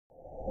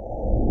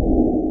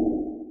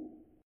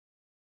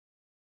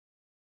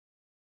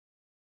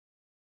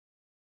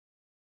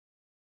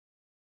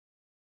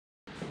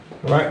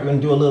Right, we're gonna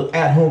do a little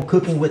at-home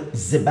cooking with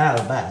zibao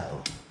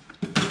bao.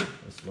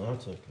 That's what I'm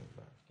talking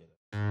about.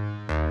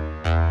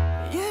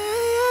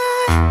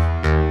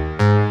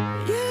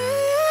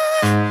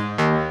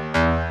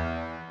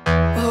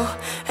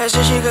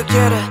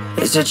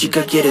 Esa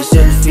chica quiere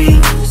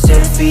selfie,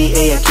 selfie,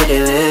 ella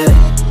quiere ver.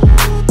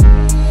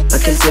 Pa'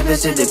 que el jefe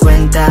se dé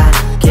cuenta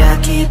que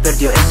aquí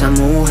perdió esa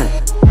mujer.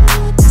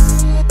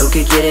 Lo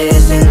que quiere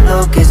es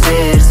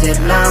enloquecer, ser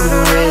la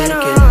mujer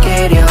que él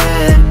quería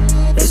ver.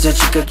 Esa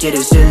chica quiere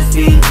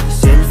selfie,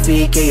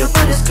 selfie, que yo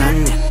parezca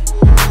en él.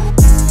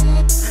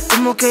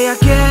 Como que ella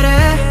quiere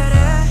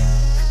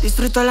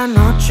disfruta la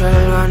noche,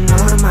 lo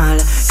anormal.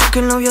 Es que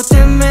el novio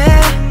teme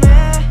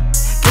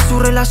que su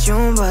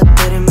relación va a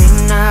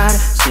terminar.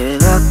 Se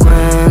da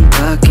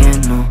cuenta que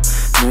no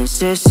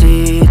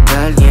necesita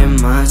a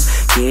alguien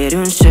más. Quiere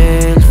un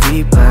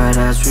selfie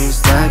para su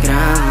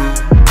Instagram.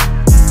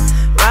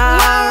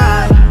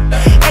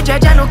 Ella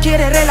ya no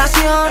quiere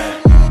relación,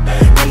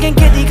 alguien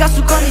que diga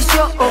su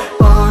condición,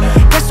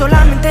 que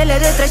solamente le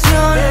dé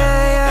traición,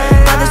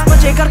 para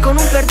después llegar con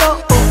un perdón.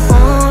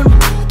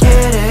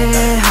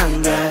 Quiere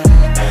hangar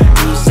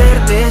y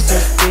ser de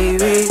esos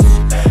pibes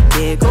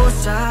que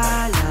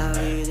goza la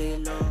vida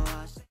y lo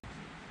hace.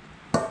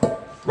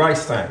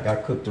 Rice time.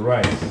 Gotta cook the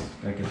rice.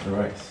 Gotta get the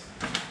rice.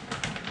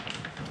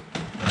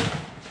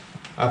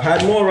 I've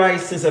had more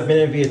rice since I've been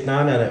in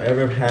Vietnam than I've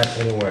ever had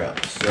anywhere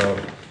else. So,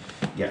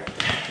 yeah.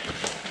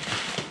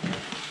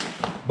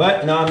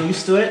 But now I'm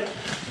used to it.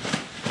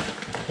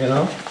 You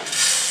know.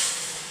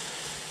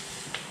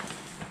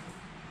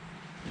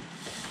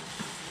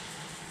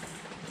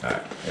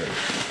 Alright, there we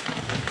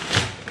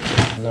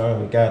go. Now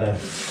we gotta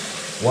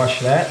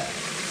wash that.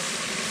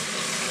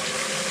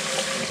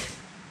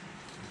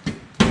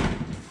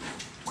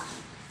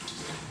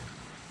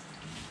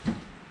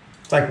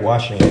 It's like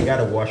washing. You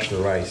gotta wash the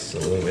rice a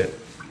little bit.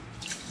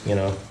 You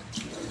know.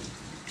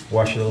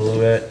 Wash it a little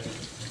bit.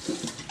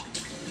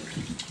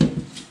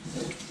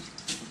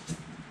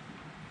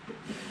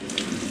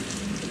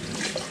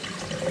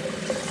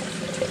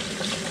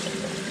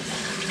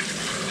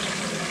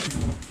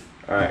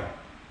 Alright,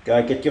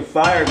 gotta get your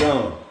fire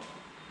going.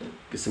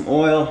 Get some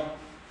oil.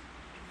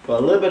 Put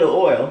a little bit of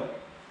oil,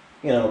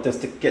 you know,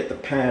 just to get the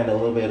pan a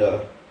little bit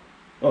of,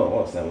 oh,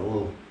 what's that, a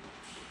little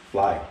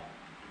fly.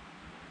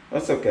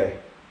 That's okay.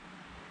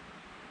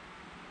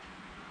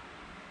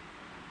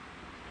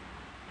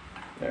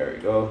 There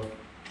we go.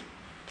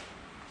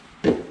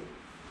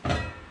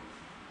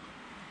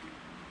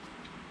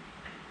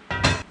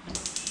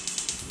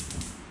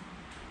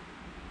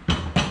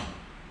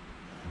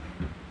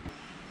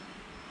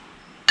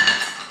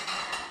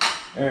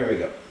 There we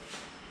go.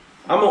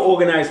 I'm an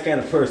organized kind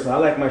of person. I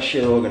like my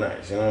shit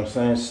organized, you know what I'm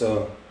saying?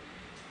 So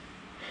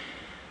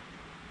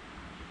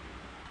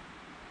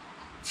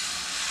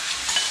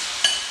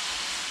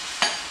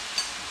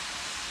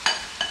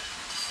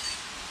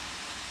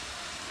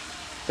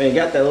you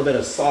got that little bit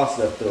of sauce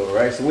left over,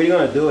 right? So what are you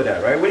gonna do with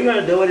that, right? What you're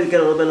gonna do is get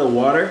a little bit of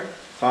water,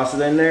 toss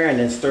it in there, and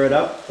then stir it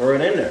up, throw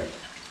it in there.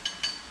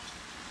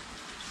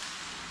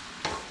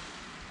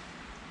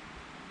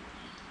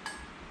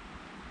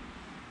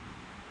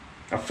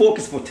 A fork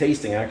is for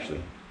tasting,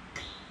 actually.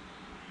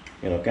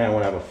 You know, kind of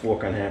want to have a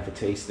fork on hand for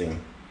tasting.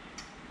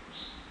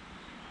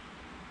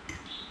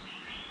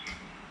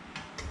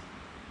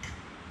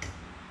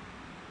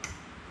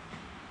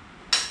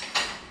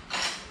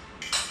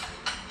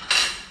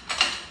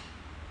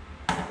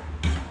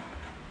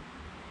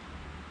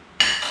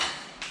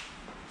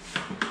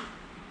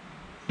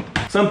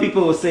 Some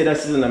people will say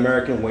this is an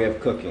American way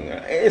of cooking.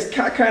 It's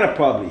kind of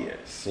probably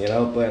is, you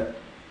know, but,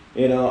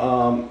 you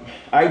know,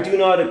 I do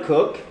know how to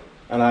cook.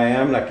 And I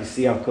am, like you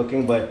see, I'm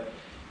cooking, but,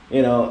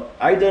 you know,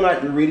 I do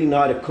not really know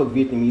how to cook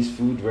Vietnamese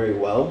food very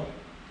well.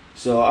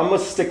 So I'm gonna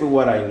stick with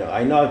what I know.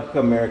 I know how to cook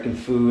American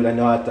food. I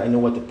know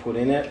what to put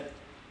in it,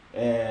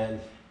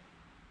 and,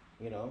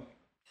 you know,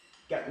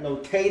 got no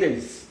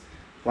taters,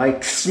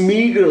 like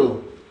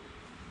Smeagol,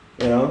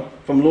 you know,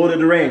 from Lord of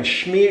the Rings.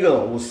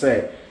 Smeagol will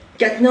say,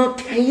 got no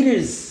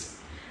taters.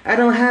 I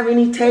don't have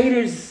any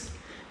taters.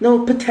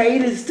 No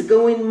potatoes to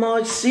go in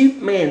my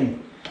soup, man.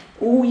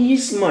 Oh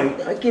yes, mate,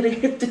 I gotta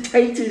hit the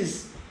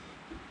taters.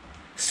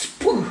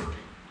 Spoo!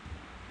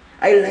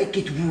 I like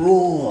it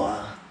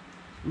raw.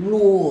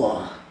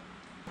 Raw.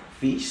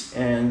 Feast,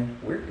 and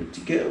we're good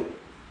to go.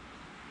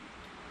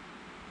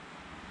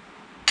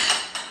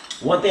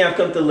 One thing I've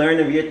come to learn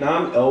in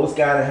Vietnam, you always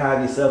gotta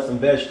have yourself some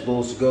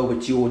vegetables to go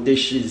with your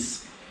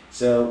dishes.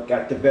 So,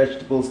 got the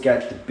vegetables,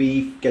 got the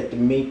beef, got the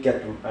meat,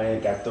 got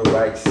the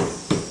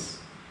rice.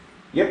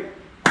 Yep.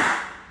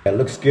 It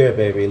looks good,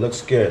 baby, it looks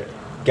good.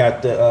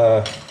 Got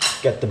the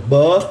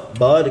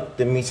bud,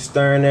 the meat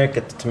stir in there.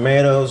 Got the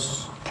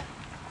tomatoes.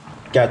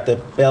 Got the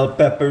bell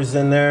peppers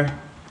in there.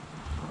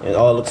 It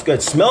all looks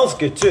good. Smells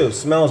good too.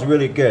 Smells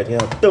really good. You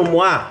know, tum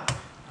moi.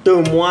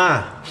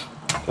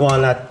 Well,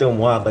 not tum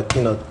moi, but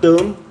you know,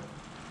 tum.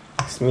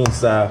 This means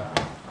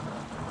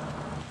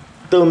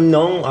tum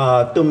nom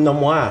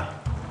moi.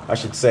 I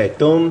should say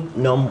tum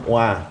nom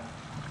moi.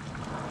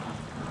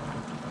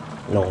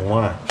 Non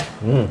moi.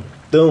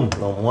 Doom,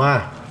 lo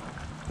moi,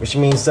 which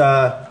means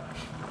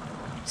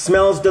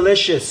smells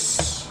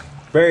delicious,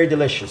 very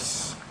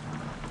delicious.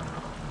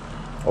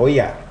 Oh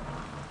yeah.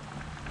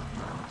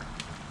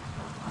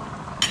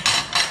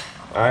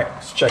 All right,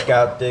 let's check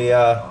out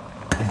the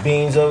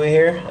beans over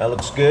here. That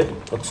looks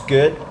good. Looks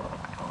good.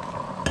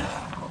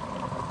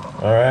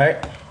 All right.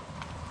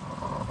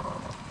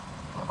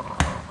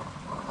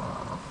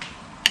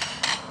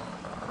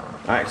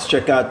 All right, let's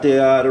check out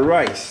the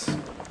rice.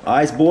 Oh,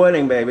 it's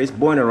boiling, baby. It's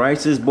boiling. The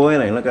rice is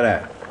boiling. Look at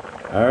that.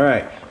 All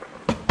right.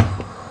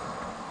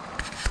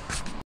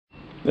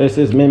 This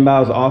is Minh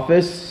Bao's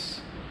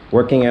office,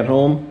 working at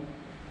home,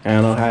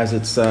 and it has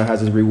its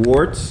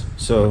rewards.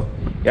 So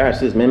yeah,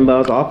 this is Minh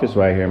Bao's office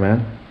right here,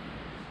 man.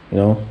 You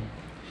know,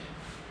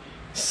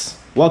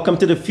 welcome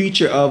to the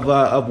future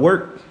of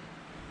work.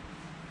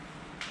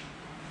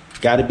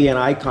 Got to be an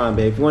icon,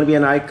 babe. If you want to be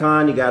an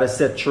icon, you got to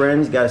set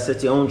trends. You got to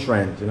set your own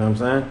trends. You know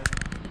what I'm saying?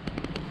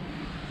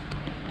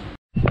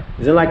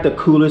 Isn't it like the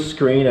coolest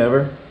screen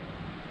ever?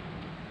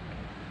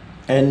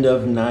 End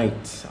of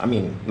night. I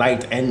mean,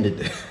 night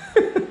ended.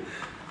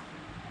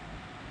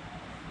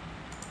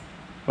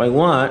 What I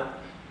want.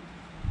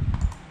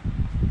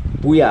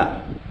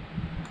 Booyah.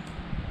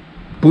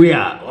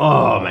 Booyah.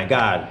 Oh my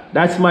God.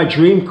 That's my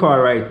dream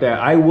car right there.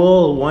 I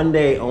will one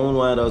day own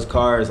one of those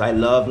cars. I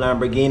love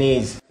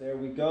Lamborghinis. There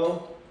we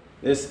go.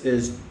 This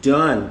is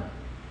done.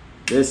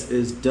 This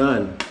is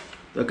done.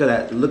 Look at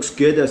that. It looks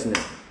good, doesn't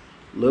it?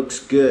 Looks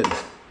good.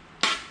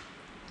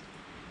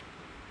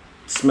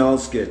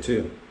 Smells good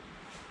too.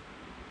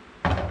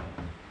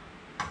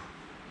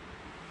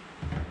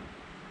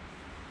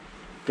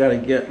 Gotta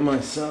get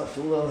myself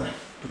a little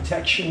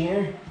protection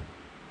here.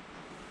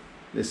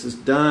 This is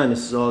done. This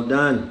is all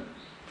done.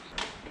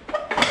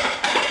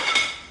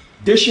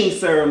 Dishing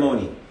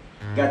ceremony.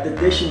 Got the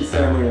dishing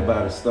ceremony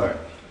about to start.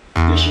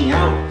 Dishing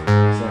out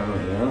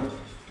ceremony, you know?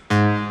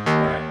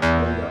 Alright,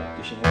 here we go.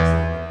 Dishing out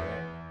ceremony.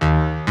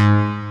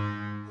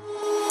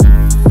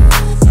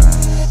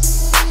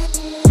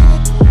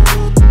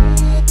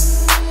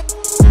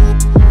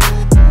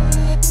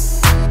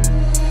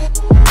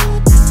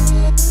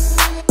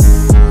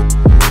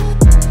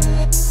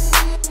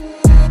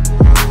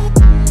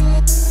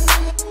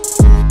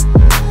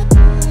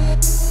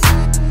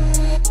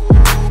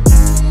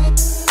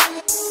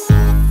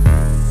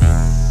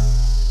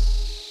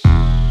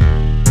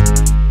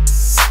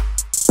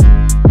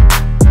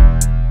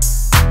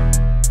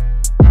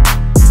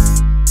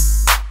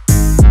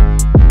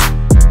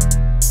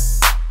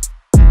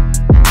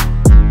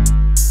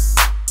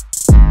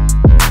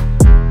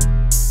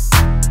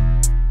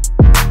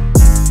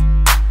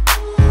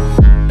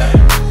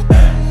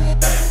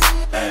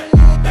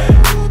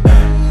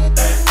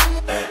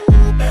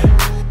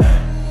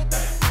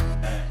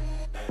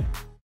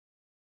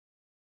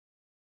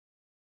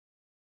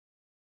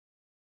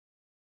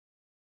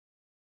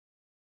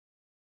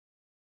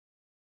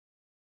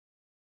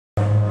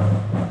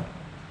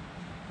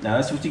 Now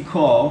that's what you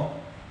call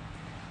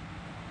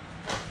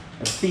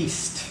a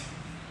feast.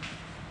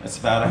 That's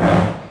about to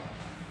happen.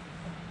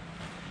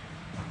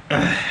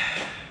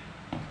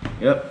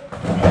 Yep.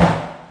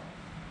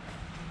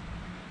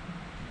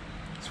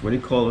 That's what you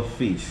call a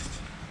feast.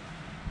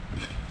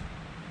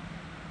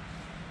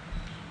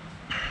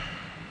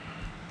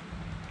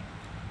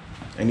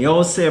 And you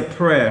always say a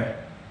prayer.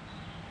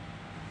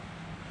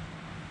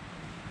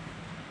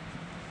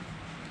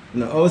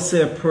 And I always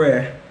say a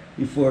prayer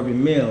before every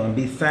meal and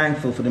be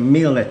thankful for the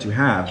meal that you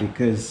have,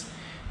 because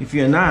if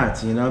you're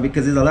not, you know,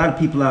 because there's a lot of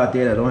people out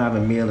there that don't have a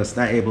meal, that's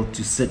not able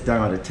to sit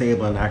down at a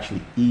table and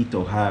actually eat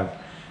or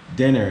have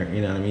dinner,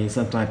 you know what I mean?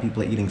 Sometimes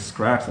people are eating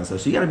scraps and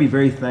stuff. So you got to be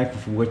very thankful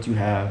for what you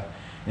have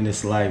in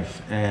this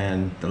life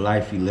and the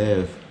life you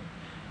live,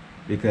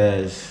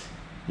 because,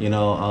 you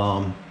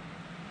know,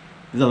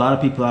 there's a lot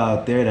of people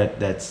out there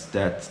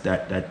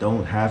that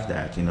don't have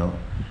that, you know.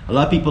 A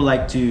lot of people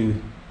like to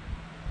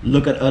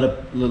look at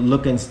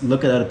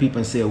other people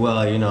and say,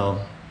 well, you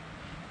know,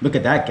 look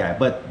at that guy.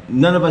 But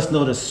none of us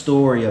know the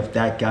story of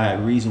that guy,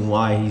 reason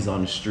why he's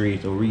on the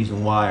street, or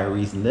reason why, or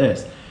reason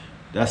this.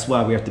 That's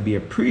why we have to be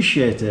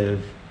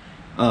appreciative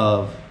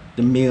of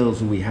the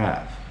meals we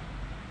have.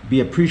 Be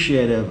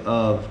appreciative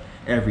of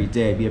every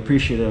day. Be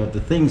appreciative of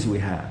the things we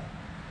have.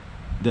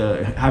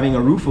 Having a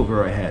roof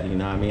over our head, you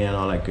know what I mean, and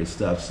all that good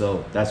stuff.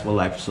 So that's what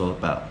life is all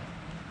about.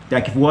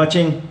 Thank you for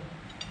watching.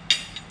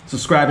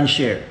 Subscribe and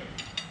share.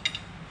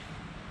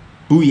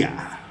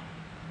 Booyah.